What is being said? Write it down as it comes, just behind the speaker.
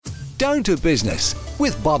Down to Business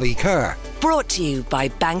with Bobby Kerr. Brought to you by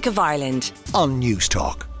Bank of Ireland on News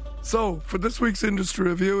Talk. So, for this week's industry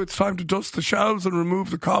review, it's time to dust the shelves and remove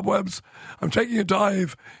the cobwebs. I'm taking a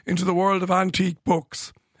dive into the world of antique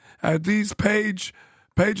books. These pages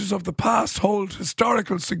of the past hold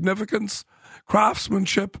historical significance,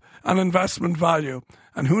 craftsmanship and investment value.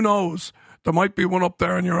 And who knows, there might be one up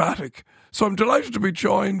there in your attic. So I'm delighted to be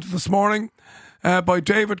joined this morning by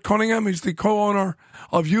David Cunningham. He's the co-owner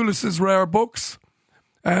of Ulysses Rare Books.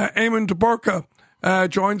 Eamonn De Búrca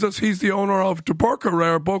joins us. He's the owner of De Búrca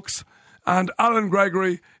Rare Books. And Alan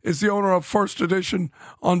Gregroy is the owner of First Edition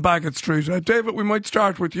on Baggot Street. David, we might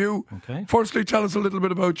start with you. Okay. Firstly, tell us a little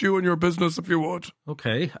bit about you and your business, if you would.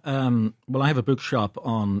 Okay. Well, I have a bookshop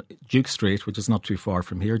on Duke Street, which is not too far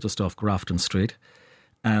from here, just off Grafton Street.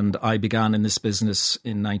 And I began in this business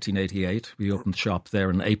in 1988. We opened the shop there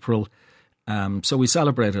in April. So we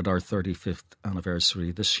celebrated our 35th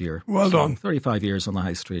anniversary this year. Well done. 35 years on the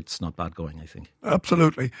high street. It's not bad going, I think.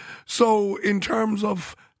 Absolutely. So in terms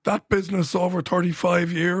of that business over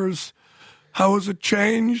 35 years, how has it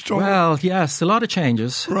changed? Well, yes, a lot of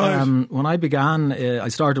changes. Right. When I began, I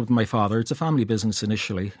started with my father. It's a family business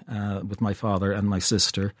initially, with my father and my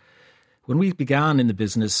sister. When we began in the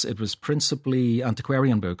business, it was principally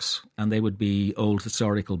antiquarian books, and they would be old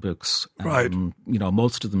historical books. Right.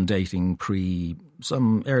 Most of them dating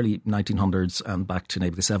some early 1900s and back to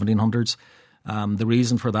maybe the 1700s. The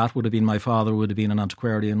reason for that would have been my father would have been an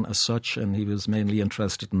antiquarian as such, and he was mainly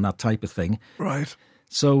interested in that type of thing. Right.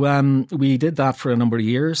 So we did that for a number of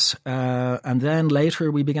years, and then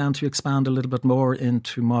later we began to expand a little bit more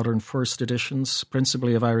into modern first editions,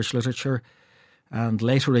 principally of Irish literature. And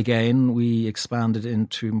later again, we expanded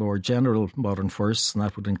into more general modern firsts, and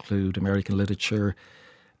that would include American literature,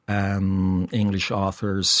 English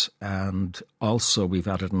authors, and also we've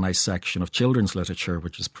added a nice section of children's literature,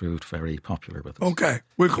 which has proved very popular with us. Okay,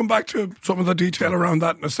 we'll come back to some of the detail around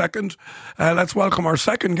that in a second. Let's welcome our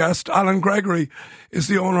second guest. Alan Gregroy is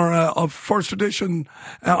the owner of First Edition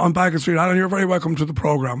on Baggot Street. Alan, you're very welcome to the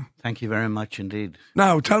programme. Thank you very much indeed.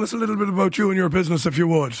 Now, tell us a little bit about you and your business, if you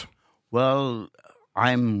would. Well,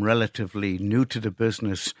 I'm relatively new to the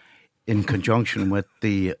business in conjunction with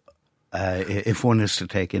the, if one is to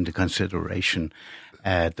take into consideration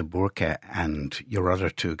De Búrca and your other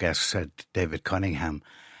two guests, David Cunningham.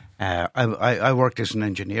 I worked as an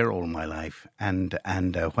engineer all my life, and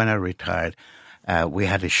when I retired, we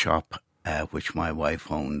had a shop which my wife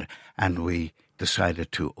owned, and we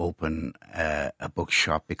decided to open a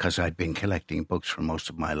bookshop because I'd been collecting books for most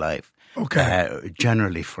of my life. Okay.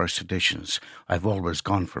 Generally first editions. I've always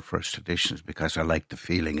gone for first editions because I like the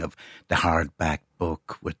feeling of the hardback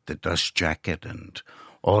book with the dust jacket and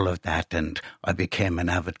all of that, and I became an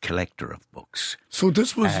avid collector of books. So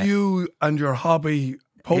this was you and your hobby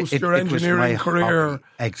post your engineering career,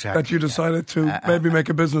 exactly, that you decided to maybe make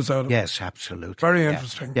a business out of? Yes, absolutely. Very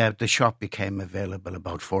interesting. Yeah, the shop became available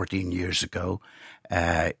about 14 years ago. We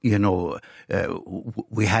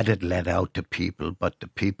had it let out to people, but the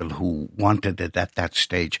people who wanted it at that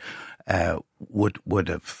stage would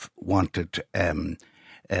have wanted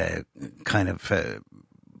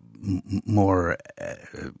more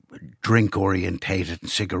drink orientated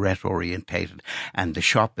and cigarette orientated, and the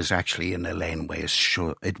shop is actually in a lane where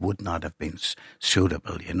it would not have been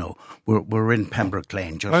suitable. We're in Pembroke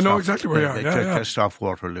Lane, just I know off, exactly where you are. just off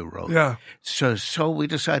Waterloo Road. Yeah. So we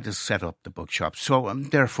decided to set up the bookshop. So I'm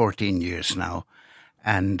there 14 years now,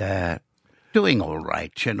 and doing all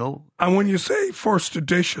right. And when you say first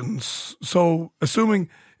editions, so assuming,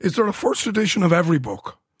 is there a first edition of every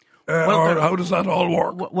book? Or how does that all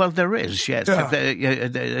work? Well, there is, yes. Yeah.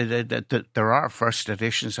 There are first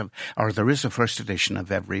editions there is a first edition of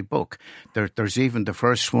every book. There's even the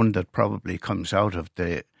first one that probably comes out of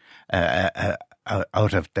the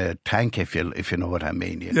tank, if you know what I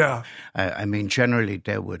mean. Yeah. I mean, generally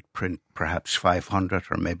they would print perhaps 500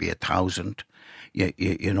 or maybe 1,000.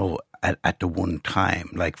 At the one time.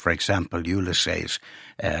 Like, for example, Ulysses,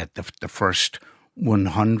 the first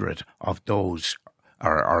 100 of those.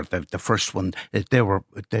 Or the first one,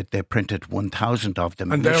 they printed 1,000 of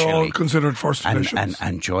them and initially. They're all considered first editions.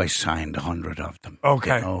 And Joyce signed 100 of them.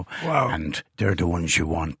 Okay, Wow. And they're the ones you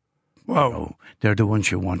want. Wow. They're the ones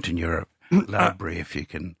you want in your library if you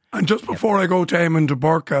can. And just before I go to Eamonn De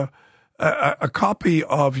Búrca, a copy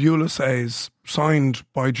of Ulysses signed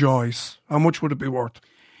by Joyce, how much would it be worth?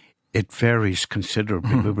 It varies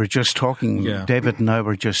considerably. We were just talking, David and I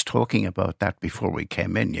were just talking about that before we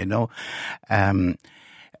came in,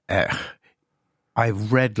 I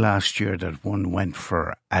read last year that one went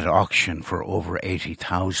at auction for over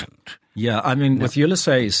 80,000. Yeah, I mean, with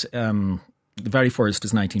Ulysses, The very first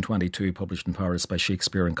is 1922, published in Paris by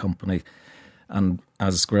Shakespeare and Company. And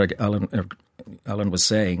as Alan was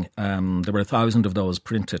saying, there were 1,000 of those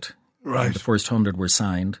printed. Right. The first 100 were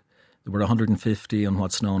signed. There were 150 on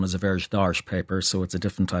what's known as a verge d'arche paper, so it's a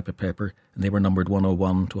different type of paper, and they were numbered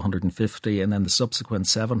 101 to 150, and then the subsequent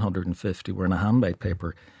 750 were in a handmade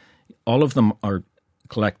paper. All of them are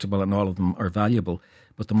collectible and all of them are valuable,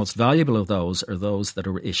 but the most valuable of those are those that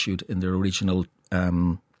are issued in their original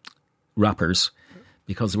wrappers,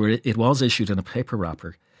 because it was issued in a paper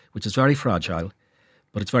wrapper, which is very fragile,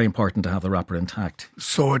 but it's very important to have the wrapper intact.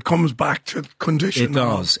 So it comes back to condition. It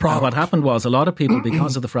does. And what happened was a lot of people,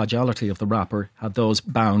 because of the fragility of the wrapper, had those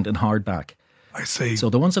bound in hardback. I see. So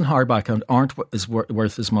the ones in hardback aren't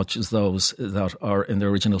worth as much as those that are in their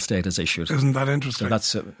original state as issued. Isn't that interesting? So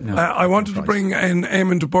that's I wanted to bring in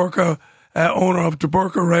Eamonn De Búrca, owner of De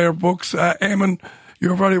Búrca Rare Books. Eamonn,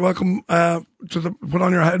 you're very welcome put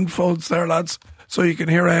on your headphones there, lads, so you can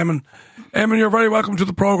hear Eamonn. Eamonn, you're very welcome to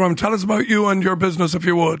the programme. Tell us about you and your business, if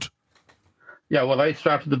you would. Yeah, well, I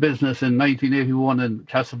started the business in 1981 in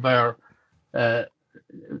Castlebar. I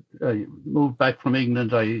moved back from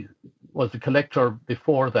England. I was a collector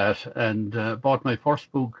before that and bought my first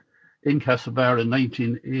book in Castlebar in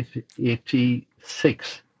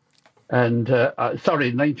 1986.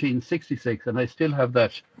 1966. And I still have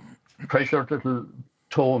that treasured little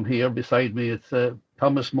tome here beside me. It's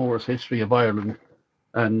Thomas More's History of Ireland.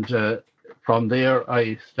 And from there,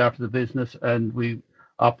 I started the business and we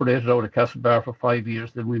operated out of Castlebar for 5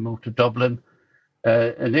 years. Then we moved to Dublin.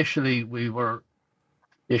 Initially, we were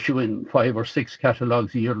issuing 5 or 6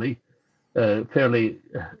 catalogues yearly, fairly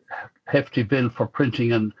hefty bill for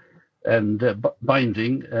printing and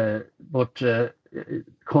binding. But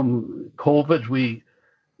come COVID, we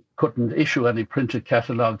couldn't issue any printed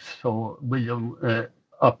catalogues. So William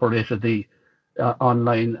operated the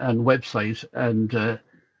online and website, and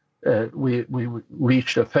we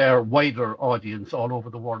reached a far wider audience all over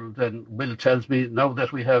the world. And Will tells me now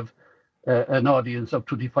that we have an audience of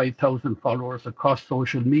 25,000 followers across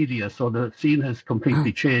social media. So the scene has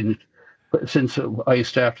completely changed since I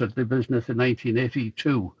started the business in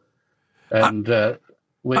 1982. And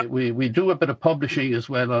we do a bit of publishing as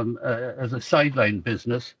well on as a sideline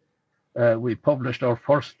business. We published our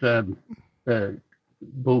first book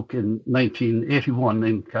in 1981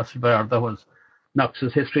 in Castlebar. That was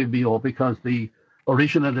Knox's History of B.O. because the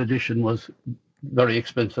original edition was very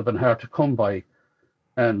expensive and hard to come by.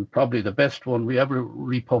 And probably the best one we ever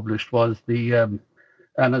republished was the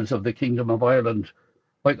Annals of the Kingdom of Ireland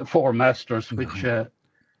by the Four Masters, which I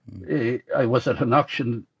was at an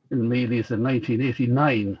auction in Mealy's in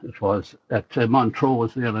 1989. It was at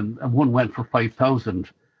Montrose there, and one went for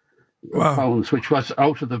 £5,000, which was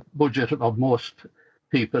out of the budget of most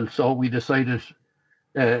people. So we decided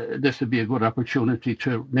this would be a good opportunity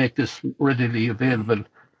to make this readily available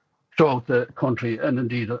throughout the country, and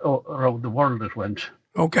indeed around the world it went.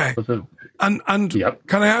 Okay. And yep.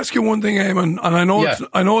 Can I ask you one thing, Eamonn? And I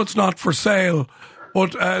know it's not for sale,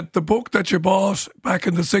 but the book that you bought back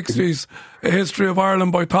in the 60s, A History of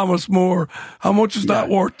Ireland by Thomas More, how much is that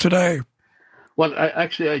worth today? Well,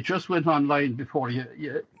 I just went online before you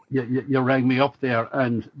rang me up there,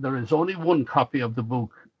 and there is only one copy of the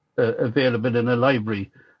book available in a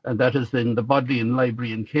library, and that is in the Bodleian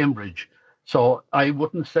Library in Cambridge. So I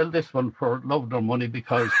wouldn't sell this one for love nor money,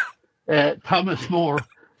 because Thomas More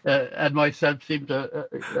and myself seem to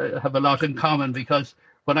have a lot in common, because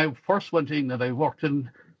when I first went to England, I worked in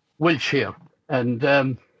Wiltshire, and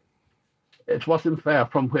it wasn't far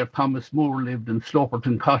from where Thomas More lived in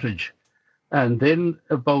Sloperton Cottage. And then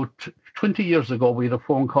about 20 years ago, we had a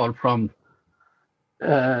phone call from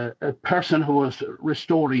a person who was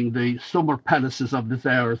restoring the summer palaces of the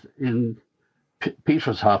Tsars in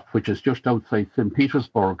Petershof, which is just outside St.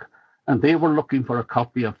 Petersburg. And they were looking for a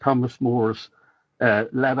copy of Thomas More's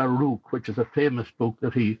Lalla Rookh, which is a famous book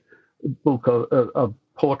of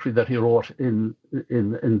poetry that he wrote in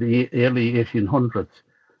the early 1800s.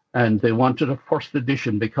 And they wanted a first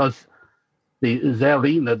edition because the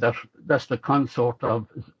Tsarina, that's the consort of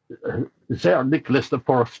Tsar Nicholas I,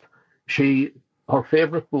 her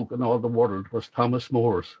favourite book in all the world was Thomas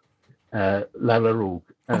More's Lalla Rookh.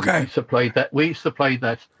 And we supplied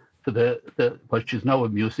that to the which is now a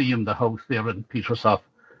museum, the house there in Petershof.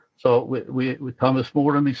 So we Thomas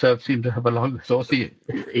More and myself seem to have a long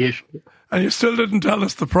association. And you still didn't tell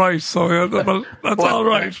us the price, so well, that's all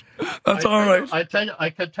right. That's all right. I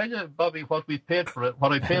can tell you, Bobby, what we paid for it.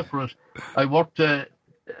 What I paid for it, I worked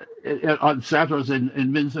on Saturdays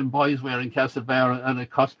in Men's and Boys Wear in Castlebar, and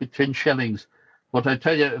it cost me 10 shillings. But I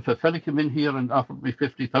tell you, if a fella came in here and offered me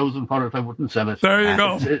 50,000 for it, I wouldn't sell it. There you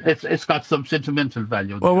go. It's got some sentimental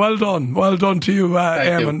value. Well, well done to you,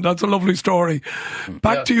 Eamonn. That's a lovely story.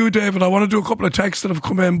 Back to you, David. I want to do a couple of texts that have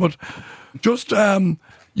come in, but just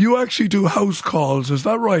you actually do house calls, is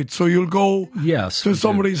that right? So you'll go to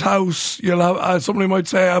somebody's house. You'll have somebody might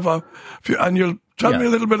say, "I have a few," and you'll tell me a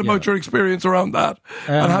little bit about your experience around that.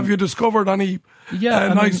 And have you discovered any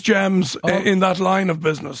nice gems in that line of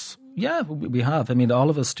business? Yeah, we have. I mean, all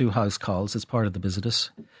of us do house calls. It's part of the business.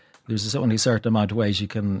 There's only a certain amount of ways you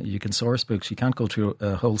can source books. You can't go to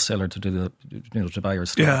a wholesaler to do to buy your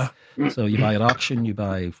stuff. Yeah. So you buy at auction. You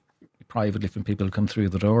buy privately from people who come through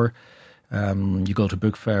the door. You go to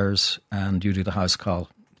book fairs and you do the house call.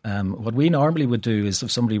 What we normally would do is if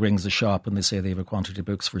somebody rings the shop and they say they have a quantity of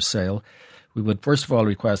books for sale, we would first of all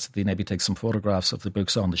request that they maybe take some photographs of the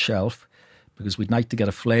books on the shelf, because we'd like to get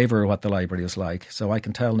a flavour of what the library is like. So I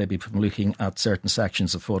can tell maybe from looking at certain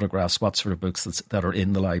sections of photographs what sort of books that are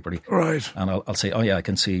in the library. Right. And I'll say, oh yeah, I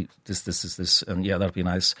can see this, and yeah, that'd be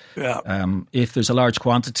nice. Yeah. If there's a large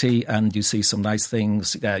quantity and you see some nice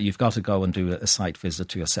things, you've got to go and do a site visit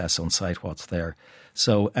to assess on site what's there.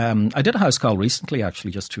 So I did a house call recently,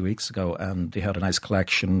 actually, just 2 weeks ago, and they had a nice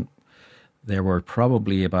collection. There were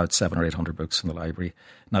probably about 700 or 800 books in the library.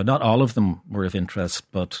 Now, not all of them were of interest,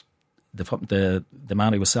 but the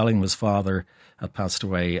man who was selling, his father had passed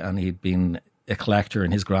away, and he'd been a collector,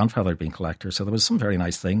 and his grandfather had been a collector. So there was some very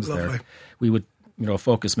nice things there. We would,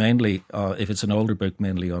 focus mainly, if it's an older book,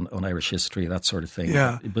 mainly on Irish history, that sort of thing.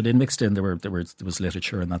 Yeah. But mixed in, there was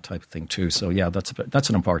literature and that type of thing too. So yeah, that's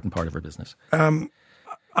an important part of our business.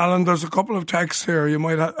 Alan, there's a couple of texts here. You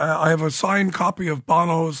might I have a signed copy of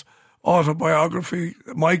Bono's autobiography.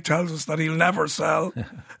 Mike tells us that he'll never sell.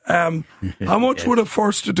 How much would a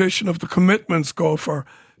first edition of The Commitments go for?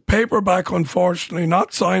 Paperback, unfortunately,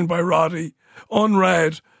 not signed by Roddy,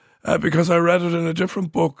 unread, because I read it in a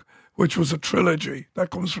different book, which was a trilogy. That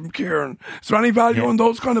comes from Kieran. Is there any value on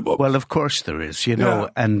those kind of books? Well, of course there is,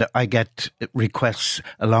 and I get requests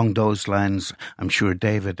along those lines. I'm sure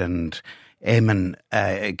David and Eamonn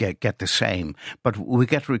get the same, but we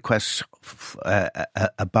get requests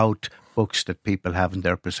about books that people have in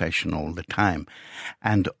their possession all the time.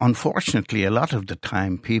 And unfortunately, a lot of the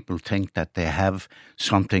time people think that they have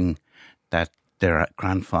something that their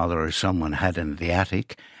grandfather or someone had in the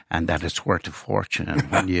attic and that it's worth a fortune.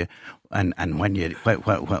 And when you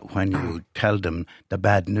tell them the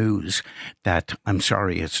bad news that, I'm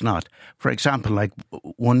sorry, it's not. For example, like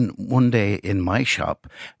one day in my shop,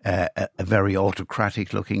 a very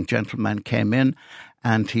autocratic looking gentleman came in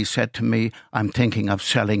and he said to me, I'm thinking of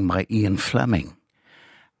selling my Ian Fleming.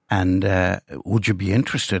 And would you be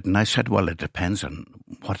interested? And I said, well, it depends on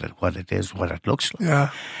what it is, what it looks like. Yeah.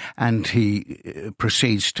 And he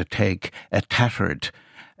proceeds to take a tattered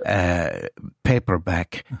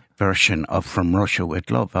paperback version of From Russia with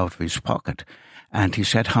Love out of his pocket. And he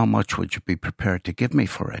said, how much would you be prepared to give me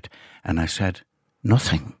for it? And I said,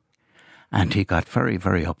 nothing. And he got very,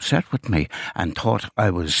 very upset with me and thought I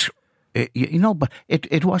was... but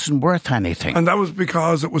it wasn't worth anything. And that was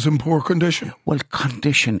because it was in poor condition? Well,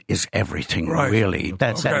 condition is everything, really.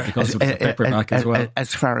 That's because of the paperback as well.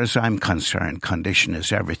 As far as I'm concerned, condition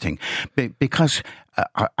is everything. Because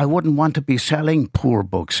I wouldn't want to be selling poor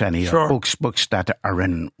books books that are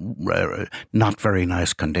in not very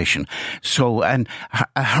nice condition. So, and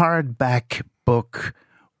a hardback book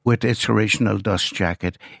with its original dust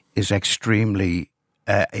jacket is extremely...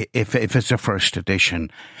 if it's a first edition,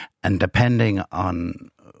 and depending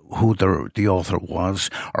on who the author was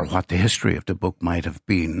or what the history of the book might have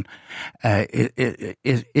been,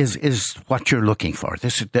 is what you're looking for.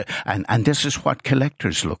 This is and this is what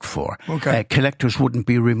collectors look for. Okay. Collectors wouldn't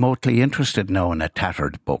be remotely interested now in a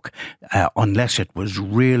tattered book unless it was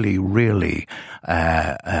really, really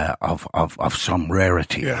of some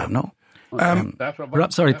rarity. Yeah.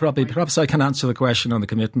 Perhaps I can answer the question on the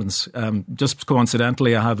commitments. Just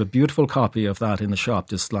coincidentally, I have a beautiful copy of that in the shop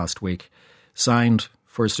just last week, signed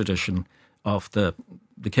first edition of the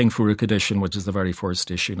King Farouk edition, which is the very first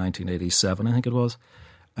issue, 1987, I think it was.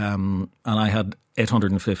 And I had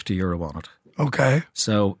 €850 on it. Okay.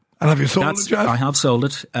 So... And have you sold it, Jeff? I have sold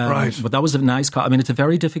it. Right. But that was a nice copy. I mean, it's a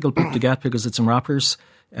very difficult book to get because it's in wrappers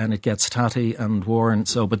and it gets tatty and worn.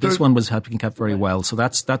 So, but this one was kept very well. So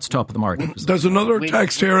that's top of the market. There's another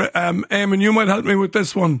text here. Eamonn, you might help me with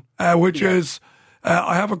this one, which is,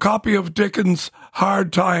 I have a copy of Dickens'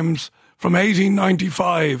 Hard Times from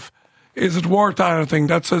 1895. Is it worth anything?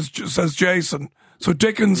 That says Jason. So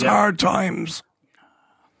Dickens' Hard Times.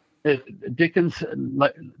 Dickens,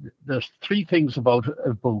 there's three things about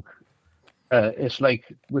a book. It's like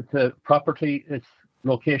with the property, it's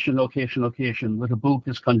location, location, location. With a book,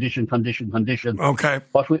 it's condition, condition, condition. Okay.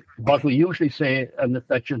 What we usually say, and if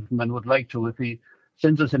that gentleman would like to, if he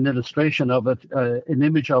sends us an illustration of it, an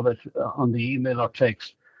image of it on the email or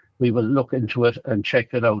text, we will look into it and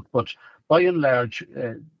check it out. But by and large,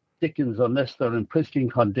 Dickens, unless they're in pristine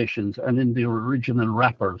conditions and in the original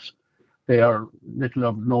wrappers, they are little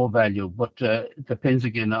of no value. But it depends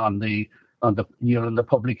again on the year and the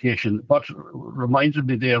publication. What reminded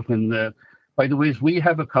me there when, by the way, we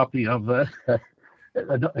have a copy of a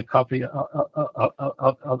copy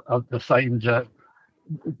of the signed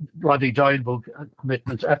Roddy Doyle book,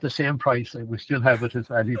 Commitments, at the same price. We still have it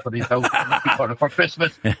as anybody's out for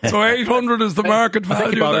Christmas. So 800 is the market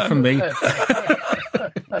value. Bought it from me.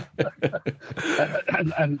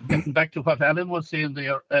 And getting back to what Alan was saying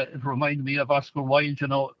there, it reminded me of Oscar Wilde. You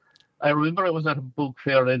know, I remember I was at a book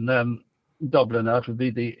fair in Dublin. That would be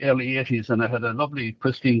the early 80s, and I had a lovely,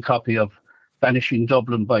 pristine copy of Vanishing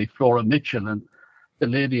Dublin by Flora Mitchell, and the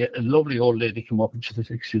lady, a lovely old lady, came up and she said,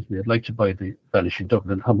 "Excuse me, I'd like to buy the Vanishing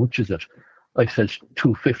Dublin. How much is it?" I said,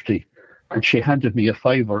 $250. And she handed me a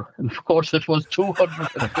 $5, and of course it was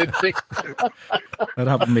 $250. That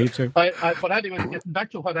happened to me too. But anyway, getting back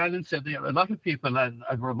to what Alan said there, a lot of people, and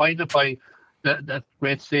I'm reminded by that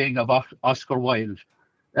great saying of Oscar Wilde,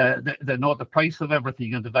 they know the price of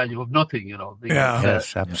everything and the value of nothing, you know.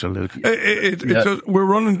 Yes, absolutely. We're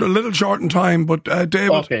running a little short in time, but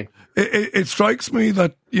David, okay. It strikes me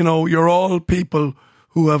that, you know, you're all people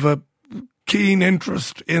who have a keen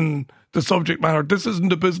interest in the subject matter. This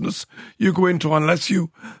isn't a business you go into unless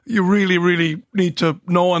you really, really need to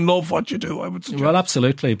know and love what you do, I would suggest. Well,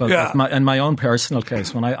 absolutely. But in my own personal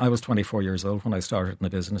case, when I was 24 years old when I started in the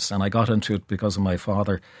business, and I got into it because of my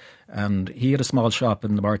father. And he had a small shop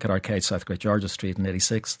in the Market Arcade, South Great George's Street in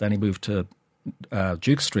 86. Then he moved to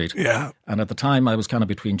Duke Street. Yeah. And at the time, I was kind of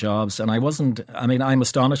between jobs. And I'm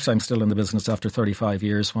astonished I'm still in the business after 35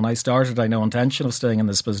 years. When I started, I had no intention of staying in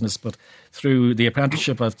this business. But through the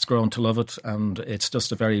apprenticeship, I've grown to love it. And it's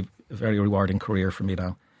just a very, very rewarding career for me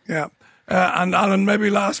now. Yeah. And Alan, maybe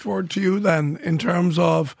last word to you then, in terms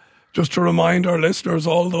of just to remind our listeners,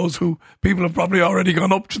 all those people have probably already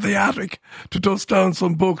gone up to the attic to dust down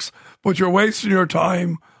some books, but you're wasting your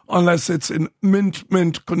time unless it's in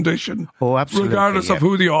mint condition. Oh, absolutely. Regardless of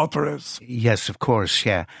who the author is. Yes, of course,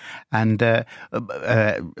 yeah. And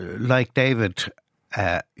like David,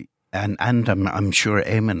 and I'm sure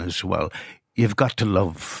Eamonn as well, you've got to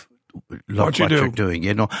love what you're doing.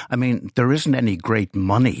 You know, I mean, there isn't any great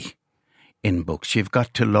money in books. You've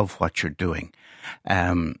got to love what you're doing.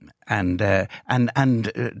 And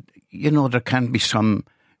you know, there can be some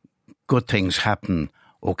good things happen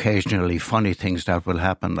occasionally, funny things that will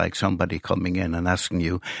happen, like somebody coming in and asking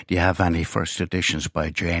you, "Do you have any first editions by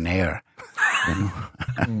Jane Eyre?" You know?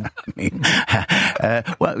 I mean,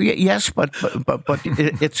 well, yes, but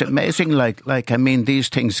it's amazing. Like I mean, these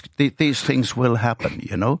things will happen,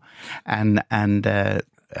 you know, and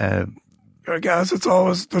I guess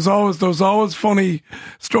there's always funny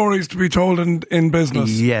stories to be told in business.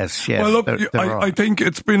 Yes. Well, look, I think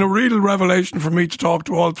it's been a real revelation for me to talk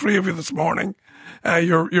to all three of you this morning.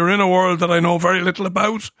 You're in a world that I know very little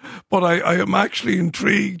about, but I am actually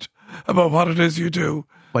intrigued about what it is you do.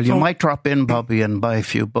 Well, you might drop in, Bobby, and buy a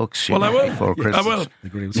few books. I will. Before Christmas. I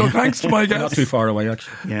will. So thanks to my guests. Not too far away,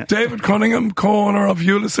 actually. Yeah. David Cunningham, co-owner of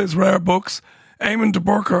Ulysses Rare Books, Eamonn De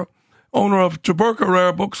Búrca, owner of De Búrca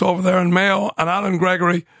Rare Books over there in Mayo, and Alan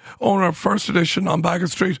Gregroy, owner of First Edition on Baggot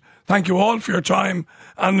Street. Thank you all for your time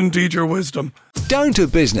and indeed your wisdom. Down to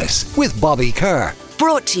Business with Bobby Kerr.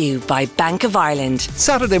 Brought to you by Bank of Ireland.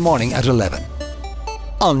 Saturday morning at 11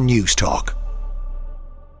 on News Talk.